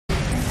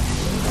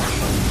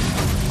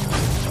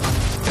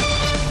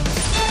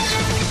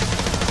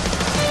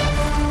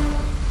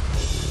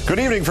Good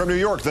evening from New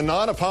York. The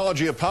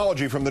non-apology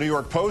apology from the New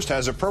York Post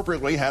has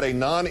appropriately had a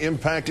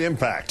non-impact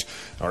impact.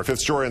 Our fifth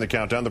story in the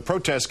countdown, the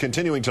protests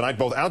continuing tonight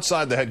both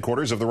outside the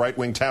headquarters of the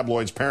right-wing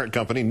tabloid's parent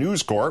company,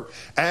 News Corp,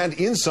 and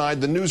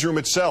inside the newsroom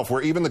itself,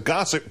 where even the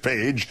gossip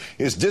page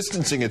is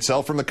distancing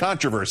itself from the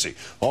controversy.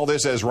 All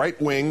this as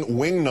right-wing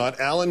wingnut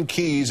Alan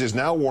Keyes is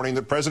now warning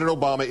that President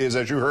Obama is,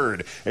 as you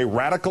heard, a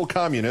radical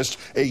communist,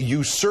 a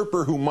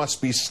usurper who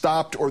must be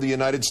stopped or the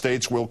United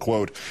States will,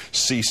 quote,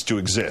 cease to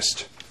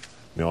exist.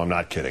 No, I'm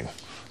not kidding.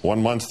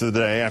 1 month to the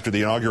day after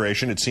the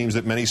inauguration, it seems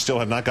that many still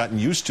have not gotten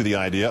used to the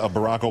idea of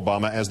Barack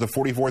Obama as the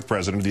 44th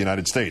president of the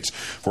United States.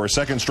 For a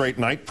second straight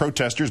night,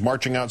 protesters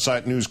marching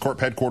outside News Corp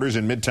headquarters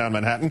in Midtown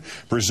Manhattan,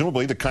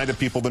 presumably the kind of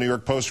people the New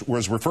York Post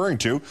was referring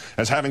to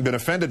as having been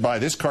offended by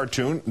this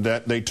cartoon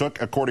that they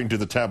took, according to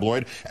the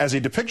tabloid, as a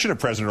depiction of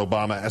President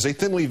Obama as a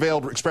thinly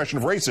veiled expression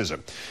of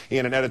racism.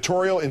 In an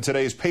editorial in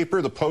today's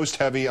paper, the Post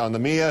heavy on the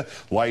mea,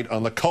 light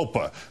on the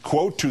culpa.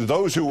 Quote, to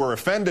those who were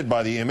offended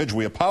by the image,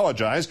 we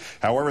apologize.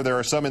 However, there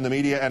are some in the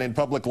media and in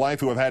public life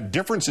who have had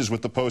differences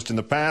with the Post in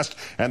the past,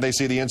 and they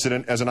see the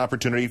incident as an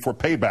opportunity for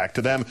payback.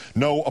 To them,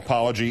 no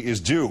apology is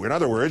due. In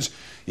other words,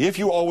 if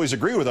you always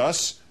agree with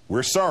us,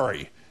 we're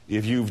sorry.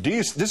 If you've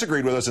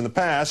disagreed with us in the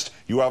past,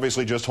 you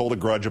obviously just hold a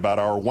grudge about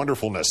our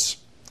wonderfulness.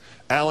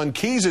 Alan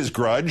Keyes'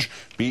 grudge,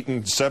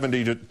 beaten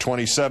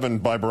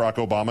 70-27 by Barack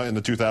Obama in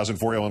the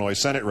 2004 Illinois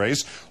Senate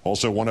race,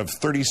 also one of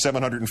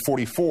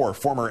 3,744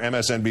 former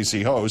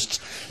MSNBC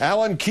hosts.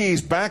 Alan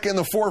Keyes back in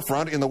the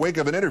forefront in the wake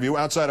of an interview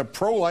outside a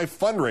pro-life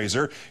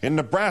fundraiser in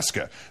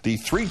Nebraska. The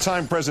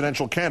three-time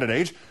presidential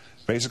candidate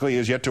basically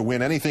has yet to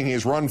win anything he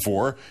has run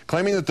for,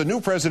 claiming that the new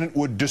president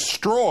would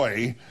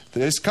destroy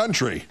this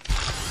country.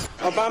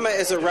 Obama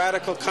is a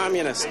radical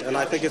communist, and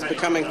I think it's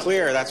becoming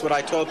clear. That's what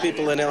I told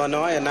people in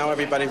Illinois, and now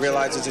everybody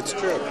realizes it's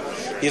true.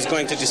 He is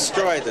going to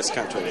destroy this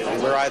country,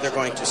 and we're either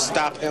going to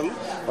stop him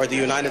or the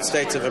United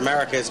States of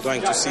America is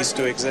going to cease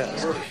to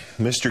exist.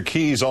 Mr.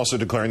 Keyes also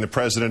declaring the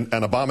president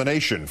an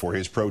abomination for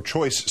his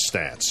pro-choice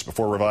stance,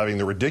 before reviving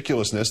the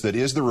ridiculousness that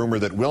is the rumor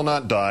that will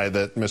not die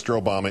that Mr.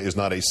 Obama is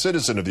not a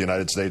citizen of the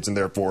United States and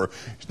therefore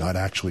he's not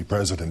actually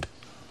president.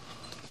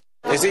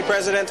 Is he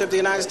president of the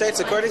United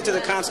States? According to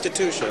the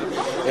Constitution,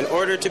 in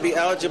order to be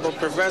eligible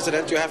for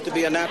president, you have to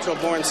be a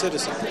natural-born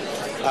citizen.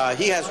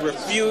 He has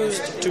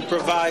refused to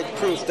provide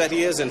proof that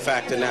he is, in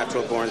fact, a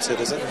natural-born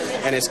citizen.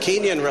 And his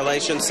Kenyan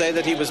relations say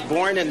that he was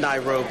born in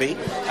Nairobi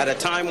at a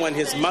time when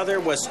his mother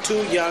was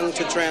too young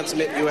to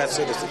transmit U.S.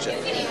 citizenship.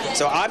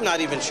 So I'm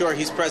not even sure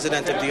he's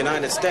president of the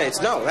United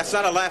States. No, that's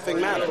not a laughing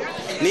matter.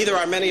 Neither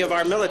are many of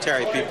our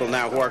military people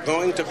now who are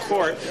going to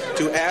court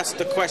to ask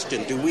the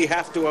question, do we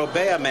have to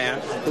obey a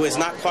man who is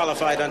not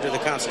qualified under the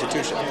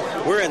Constitution?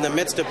 We're in the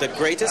midst of the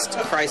greatest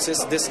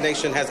crisis this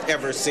nation has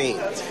ever seen.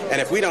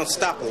 And if we don't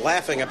stop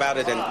laughing about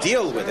it and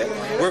deal with it,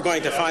 we're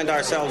going to find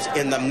ourselves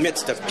in the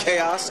midst of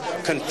chaos,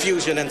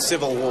 confusion, and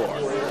civil war.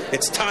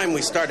 It's time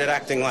we started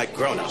acting like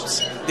grown-ups.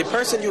 The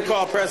person you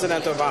call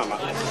President Obama,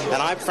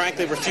 and I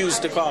frankly refuse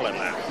to call him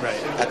that.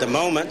 Right. At the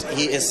moment,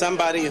 he is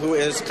somebody who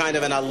is kind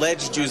of an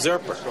alleged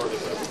usurper,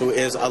 who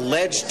is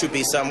alleged to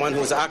be someone who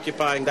is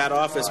occupying that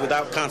office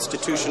without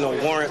constitutional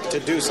warrant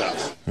to do so.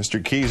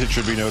 Mr. Keyes, it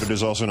should be noted,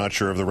 is also not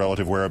sure of the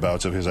relative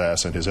whereabouts of his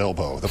ass and his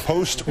elbow. The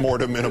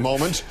post-mortem in a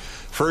moment.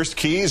 First,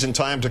 Keyes, in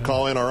time to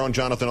call in our own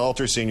Jonathan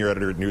Alter, senior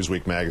editor at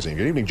Newsweek magazine.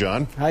 Good evening,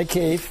 John. Hi,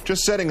 Keith.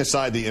 Just setting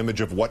aside the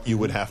image of what you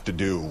would have to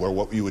do or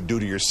what you would do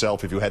to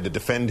yourself if you had to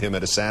defend him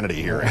at a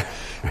sanity hearing.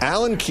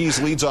 Alan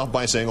Keyes leads off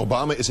by saying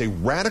Obama is a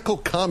radical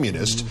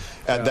communist,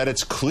 that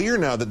it's clear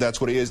now that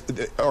that's what he is.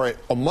 All right,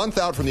 a month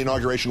out from the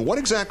inauguration, what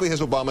exactly has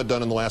Obama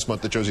done in the last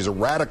month that shows he's a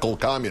radical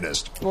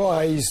communist? Well,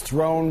 he's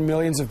thrown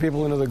millions of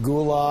people into the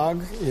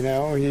gulag. You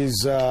know,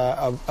 he's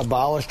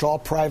abolished all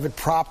private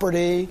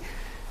property,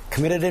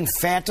 committed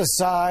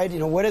infanticide. You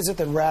know, what is it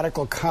that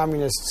radical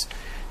communists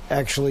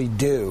actually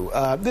do?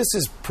 This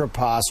is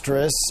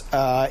preposterous.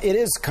 It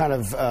is kind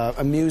of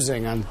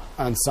amusing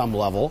on some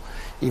level,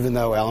 even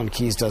though Alan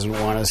Keyes doesn't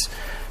want us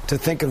to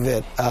think of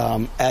it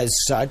as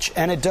such.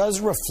 And it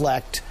does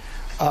reflect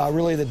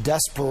really the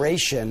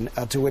desperation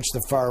to which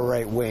the far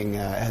right wing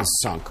has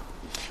sunk.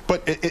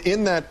 But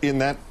in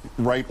that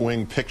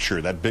right-wing picture,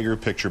 that bigger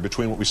picture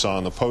between what we saw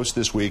in the Post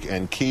this week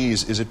and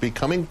Keyes, is it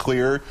becoming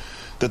clear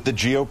that the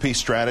GOP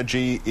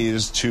strategy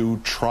is to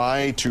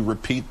try to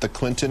repeat the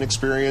Clinton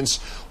experience,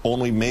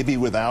 only maybe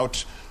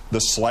without the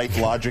slight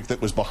logic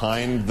that was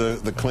behind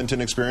the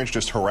Clinton experience,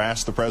 just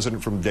harass the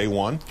president from day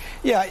one?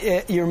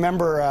 Yeah, you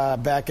remember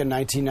back in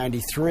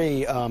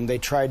 1993, they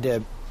tried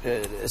to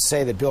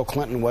say that Bill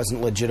Clinton wasn't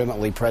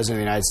legitimately president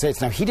of the United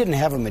States. Now, he didn't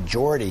have a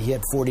majority. He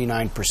had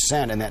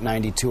 49% in that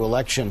 92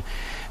 election.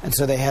 And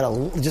so they had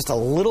just a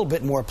little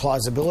bit more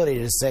plausibility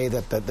to say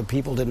that the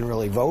people didn't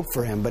really vote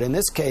for him. But in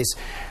this case,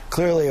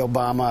 clearly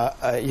Obama,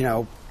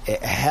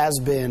 has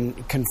been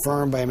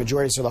confirmed by a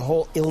majority. So the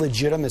whole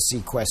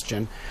illegitimacy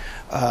question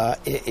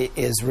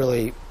is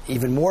really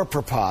even more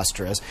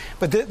preposterous.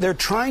 But they're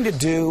trying to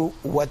do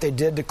what they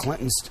did to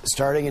Clinton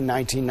starting in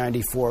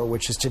 1994,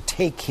 which is to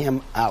take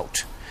him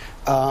out.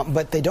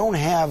 But they don't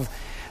have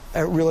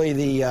really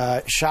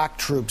the shock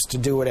troops to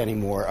do it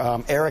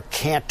anymore. Eric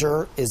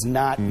Cantor is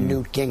not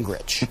Newt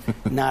Gingrich,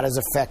 not as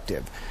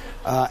effective.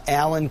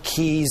 Alan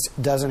Keyes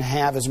doesn't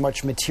have as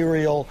much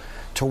material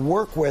to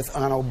work with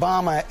on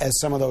Obama as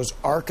some of those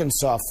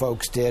Arkansas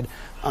folks did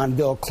on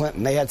Bill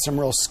Clinton. They had some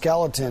real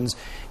skeletons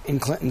in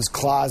Clinton's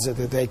closet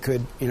that they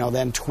could,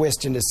 then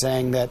twist into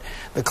saying that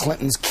the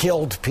Clintons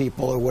killed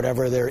people or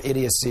whatever their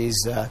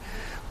idiocies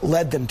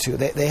led them to.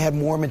 They had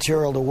more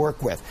material to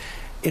work with.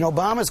 In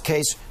Obama's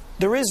case,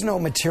 there is no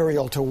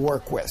material to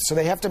work with, so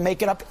they have to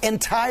make it up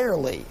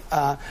entirely,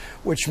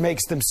 which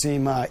makes them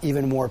seem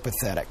even more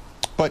pathetic.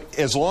 But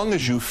as long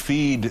as you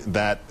feed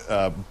that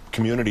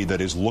community that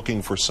is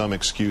looking for some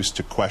excuse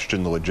to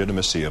question the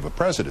legitimacy of a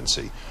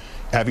presidency,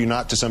 have you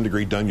not to some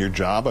degree done your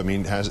job? I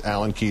mean, has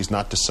Alan Keyes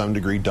not to some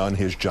degree done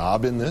his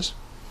job in this?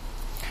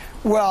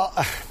 Well,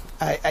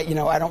 I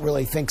don't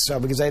really think so,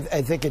 because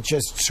I think it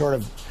just sort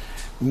of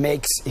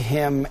makes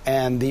him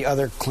and the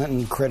other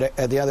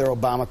the other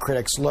Obama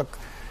critics look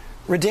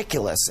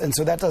ridiculous, and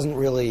so that doesn't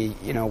really,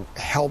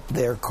 help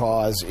their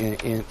cause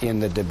in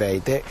the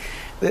debate.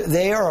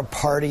 They are a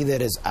party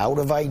that is out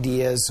of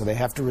ideas, so they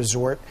have to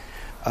resort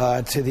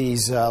to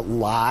these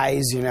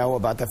lies,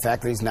 about the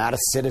fact that he's not a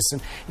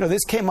citizen.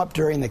 This came up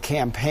during the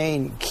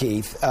campaign,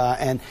 Keith,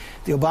 and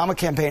the Obama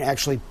campaign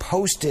actually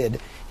posted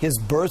his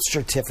birth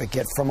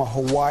certificate from a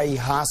Hawaii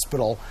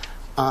hospital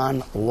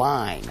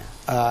online.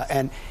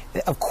 And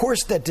of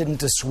course that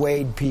didn't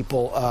dissuade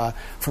people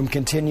from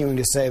continuing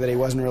to say that he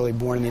wasn't really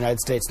born in the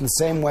United States, in the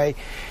same way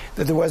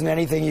that there wasn't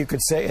anything you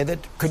could say that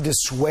could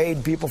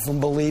dissuade people from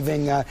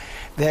believing that,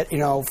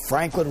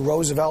 Franklin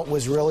Roosevelt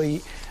was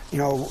really,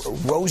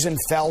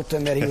 Rosenfeld,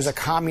 and that he was a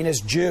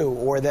communist Jew,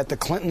 or that the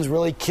Clintons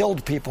really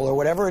killed people, or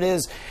whatever it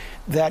is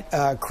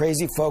that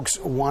crazy folks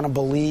want to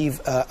believe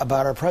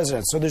about our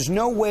president. So there's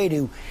no way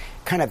to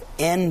kind of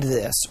end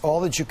this.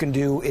 All that you can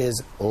do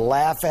is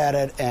laugh at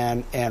it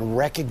and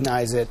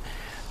recognize it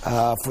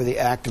for the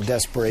act of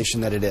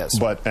desperation that it is.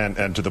 But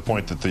and to the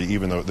point that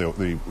even though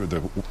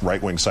the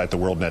right-wing site, the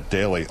WorldNet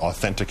Daily,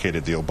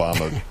 authenticated the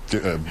Obama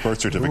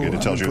birth certificate,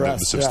 it tells you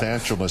the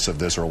substantialness of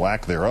this or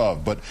lack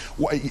thereof. But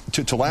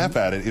to laugh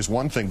at it is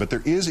one thing, but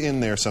there is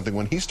in there something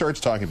when he starts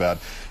talking about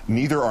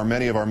neither are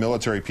many of our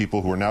military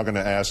people who are now going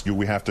to ask you,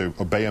 we have to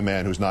obey a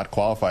man who's not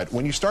qualified.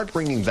 When you start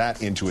bringing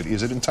that into it,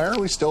 is it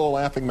entirely still a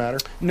laughing matter?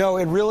 No,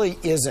 it really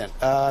isn't,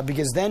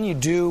 because then you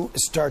do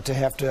start to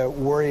have to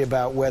worry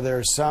about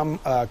whether some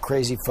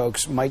crazy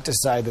folks might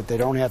decide that they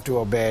don't have to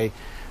obey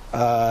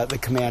the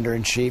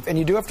commander-in-chief. And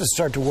you do have to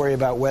start to worry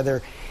about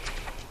whether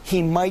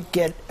he might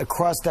get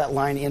across that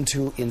line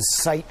into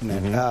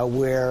incitement,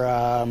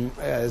 where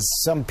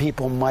some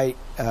people might,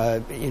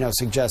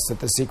 suggest that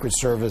the Secret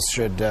Service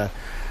should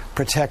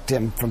protect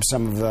him from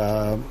some of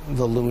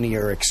the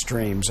loonier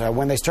extremes.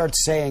 When they start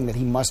saying that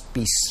he must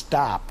be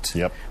stopped,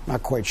 I'm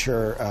not quite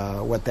sure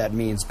what that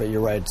means, but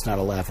you're right, it's not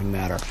a laughing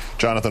matter.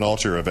 Jonathan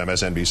Alter of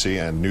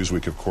MSNBC and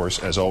Newsweek, of course.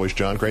 As always,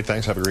 John, great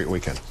thanks. Have a great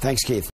weekend. Thanks, Keith.